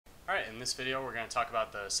Alright, in this video we're going to talk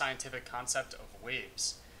about the scientific concept of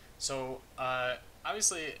waves. So,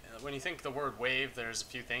 obviously, when you think the word wave, there's a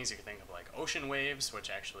few things. You can think of like ocean waves, which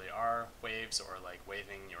actually are waves, or like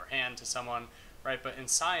waving your hand to someone, right? But in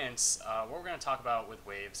science, what we're going to talk about with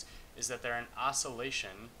waves is that they're an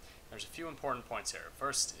oscillation. There's a few important points here.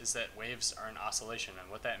 First is that waves are an oscillation, and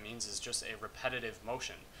what that means is just a repetitive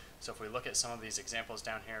motion. So if we look at some of these examples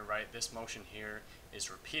down here, right, this motion here is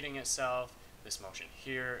repeating itself. This motion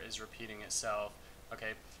here is repeating itself.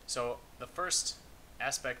 Okay, so the first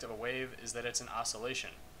aspect of a wave is that it's an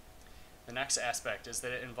oscillation. The next aspect is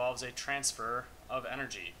that it involves a transfer of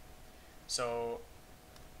energy. So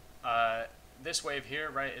this wave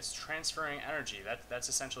here, right, it's transferring energy. That's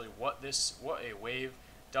essentially what a wave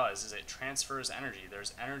does, is it transfers energy.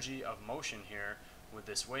 There's energy of motion here with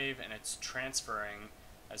this wave, and it's transferring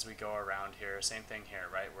as we go around here. Same thing here,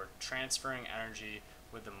 right? We're transferring energy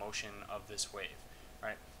with the motion of this wave,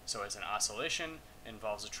 right? So it's an oscillation, it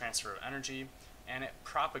involves a transfer of energy, and it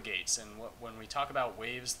propagates. And when we talk about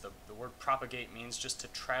waves, the word propagate means just to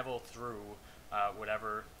travel through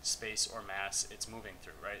whatever space or mass it's moving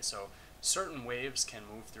through, right? So certain waves can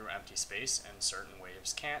move through empty space and certain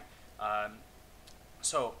waves can't.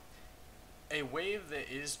 So a wave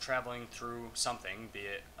that is traveling through something, be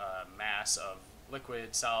it a mass of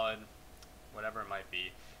liquid, solid, whatever it might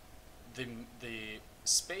be, the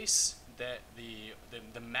space that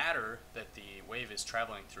the matter that the wave is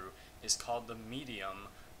traveling through is called the medium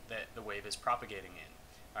that the wave is propagating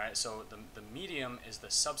in. Alright, so the medium is the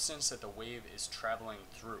substance that the wave is traveling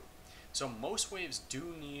through. So most waves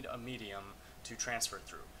do need a medium to transfer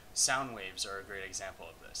through. Sound waves are a great example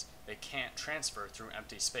of this. They can't transfer through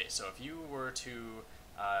empty space. So if you were to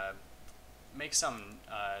make some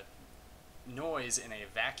noise in a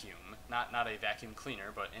vacuum, not a vacuum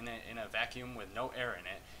cleaner, but in a vacuum with no air in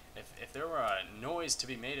it, if there were a noise to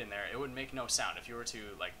be made in there, it would make no sound. If you were to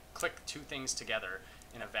like click two things together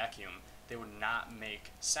in a vacuum, they would not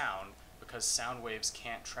make sound because sound waves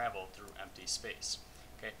can't travel through empty space.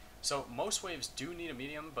 Okay, so most waves do need a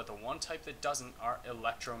medium, but the one type that doesn't are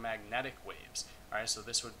electromagnetic waves. All right, so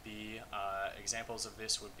this would be examples of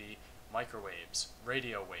this would be microwaves,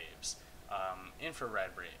 radio waves,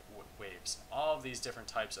 infrared waves, all of these different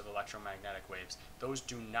types of electromagnetic waves. Those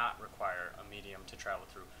do not require a medium to travel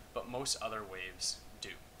through, but most other waves do.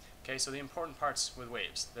 Okay, so the important parts with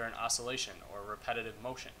waves: they're an oscillation or repetitive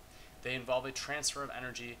motion. They involve a transfer of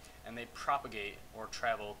energy, and they propagate or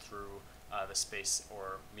travel through the space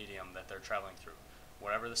or medium that they're traveling through.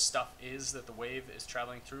 Whatever the stuff is that the wave is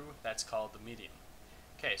traveling through, that's called the medium.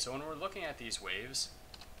 Okay, so when we're looking at these waves,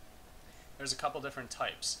 there's a couple different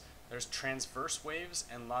types. There's transverse waves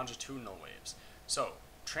and longitudinal waves. So,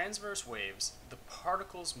 transverse waves, the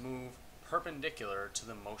particles move perpendicular to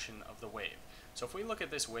the motion of the wave. So if we look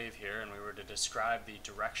at this wave here and we were to describe the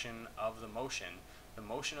direction of the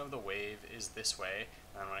motion of the wave is this way,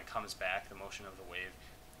 and then when it comes back, the motion of the wave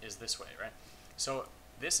is this way, right? So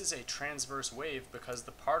this is a transverse wave because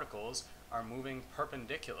the particles are moving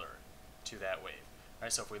perpendicular to that wave.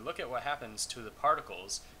 Right? So if we look at what happens to the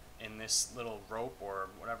particles in this little rope or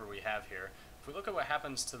whatever we have here, if we look at what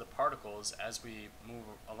happens to the particles as we move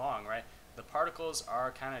along, right, the particles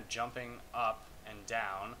are kind of jumping up and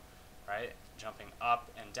down, right, jumping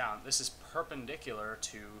up and down. This is perpendicular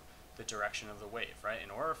to the direction of the wave, right?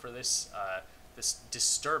 In order for this this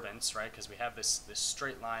disturbance, right, because we have this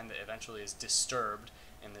straight line that eventually is disturbed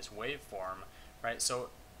in this waveform, right, so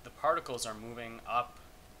the particles are moving up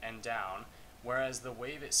and down, whereas the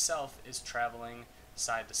wave itself is traveling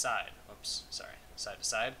side to side. Oops, sorry, side to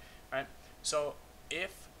side, right? So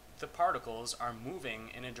if the particles are moving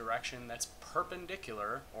in a direction that's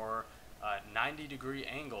perpendicular or 90-degree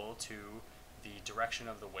angle to the direction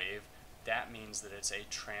of the wave, that means that it's a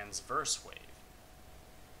transverse wave.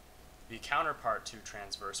 The counterpart to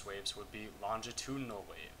transverse waves would be longitudinal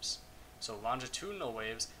waves. So longitudinal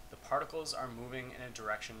waves, the particles are moving in a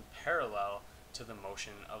direction parallel to the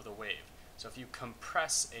motion of the wave. So if you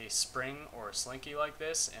compress a spring or a slinky like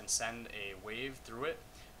this and send a wave through it,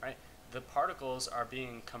 right, the particles are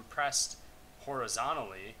being compressed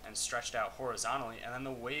horizontally and stretched out horizontally, and then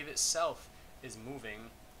the wave itself is moving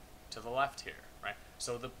to the left here, right?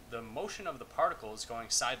 So the motion of the particles going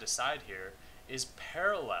side to side here is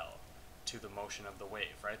parallel to the motion of the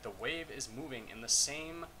wave, right? The wave is moving in the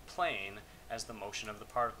same plane as the motion of the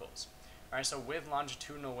particles. All right, so with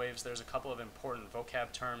longitudinal waves, there's a couple of important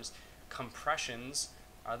vocab terms. Compressions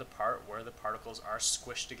are the part where the particles are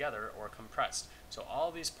squished together or compressed. So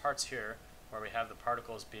all these parts here where we have the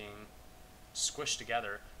particles being squished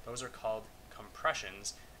together, those are called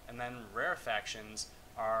compressions. And then rarefactions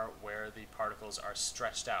are where the particles are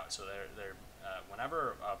stretched out. So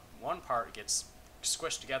whenever one part gets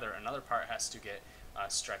squished together, another part has to get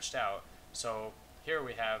stretched out. So here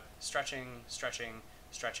we have stretching, stretching,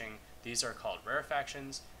 stretching. These are called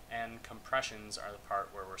rarefactions, and compressions are the part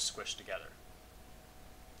where we're squished together.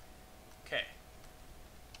 Okay.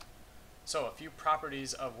 So a few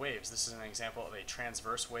properties of waves. This is an example of a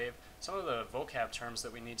transverse wave. Some of the vocab terms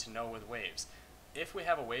that we need to know with waves. If we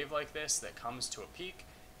have a wave like this that comes to a peak,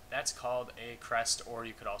 that's called a crest, or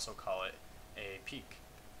you could also call it a peak.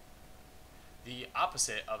 The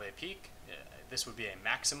opposite of a peak, this would be a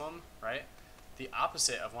maximum, right? The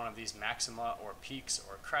opposite of one of these maxima or peaks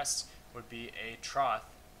or crests would be a trough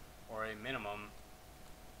or a minimum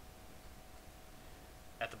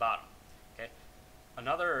at the bottom. Okay.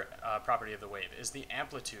 Another property of the wave is the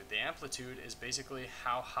amplitude. The amplitude is basically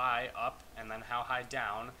how high up and then how high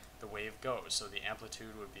down the wave goes. So the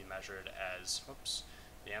amplitude would be measured as,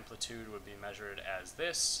 the amplitude would be measured as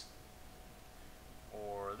this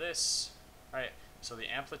or this, right? So the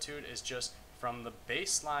amplitude is just from the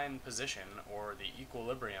baseline position or the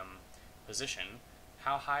equilibrium position,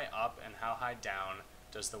 how high up and how high down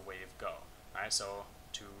does the wave go? All right, so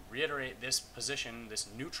to reiterate, this position, this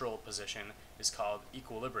neutral position, is called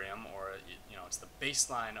equilibrium, or it's the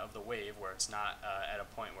baseline of the wave where it's not at a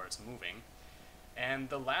point where it's moving. And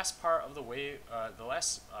the last part of the wave, the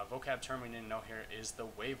last vocab term we need to know here is the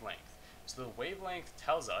wavelength. So the wavelength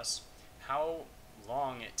tells us how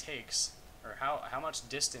long it takes, or how much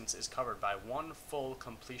distance is covered by one full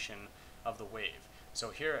completion of the wave. So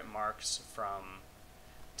here it marks from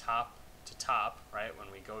top to top, right,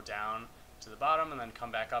 when we go down to the bottom and then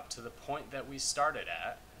come back up to the point that we started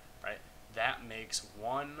at, right? That makes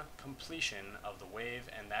one completion of the wave,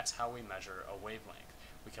 and that's how we measure a wavelength.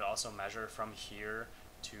 We could also measure from here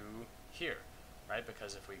to here, right?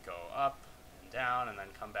 Because if we go up and down and then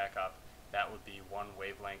come back up, that would be one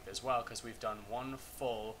wavelength as well, because we've done one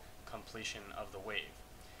full completion of the wave.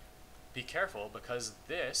 Be careful, because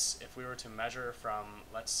this, if we were to measure from,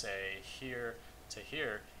 let's say, here to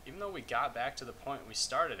here, even though we got back to the point we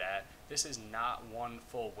started at, this is not one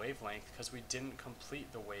full wavelength, because we didn't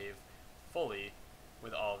complete the wave fully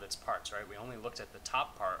with all of its parts, right? We only looked at the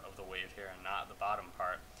top part of the wave here and not the bottom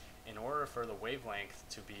part. In order for the wavelength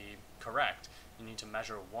to be correct, you need to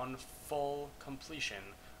measure one full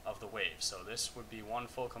completion of the wave. So this would be one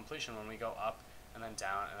full completion when we go up and then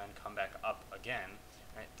down and then come back up again,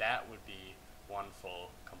 right? That would be one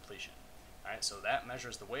full completion. All right, so that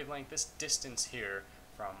measures the wavelength. This distance here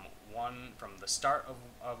from the start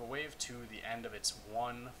of a wave to the end of its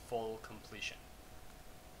one full completion.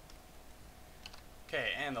 Okay,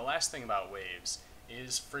 and the last thing about waves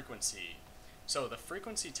is frequency. So the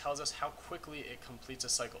frequency tells us how quickly it completes a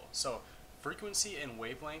cycle. So frequency and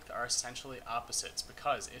wavelength are essentially opposites,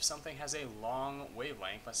 because if something has a long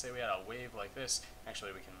wavelength, let's say we had a wave like this,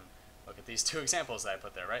 actually we can look at these two examples that I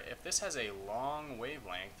put there, right? If this has a long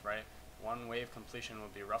wavelength, right, one wave completion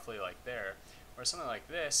would be roughly like there, or something like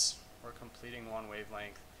this, we're completing one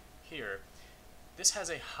wavelength here. This has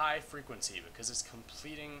a high frequency because it's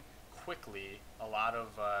completing quickly a lot of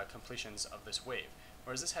completions of this wave,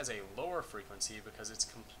 whereas this has a lower frequency because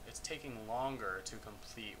it's taking longer to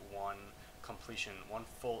complete one completion, one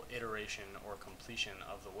full iteration or completion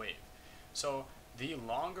of the wave. So the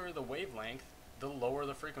longer the wavelength, the lower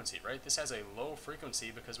the frequency, right? This has a low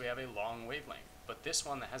frequency because we have a long wavelength, but this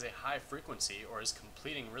one that has a high frequency or is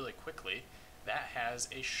completing really quickly, that has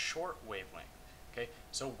a short wavelength. Okay,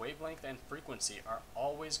 so wavelength and frequency are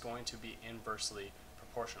always going to be inversely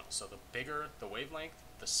proportional. So the bigger the wavelength,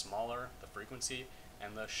 the smaller the frequency,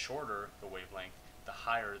 and the shorter the wavelength, the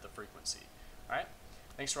higher the frequency. All right,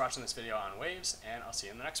 thanks for watching this video on waves, and I'll see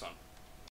you in the next one.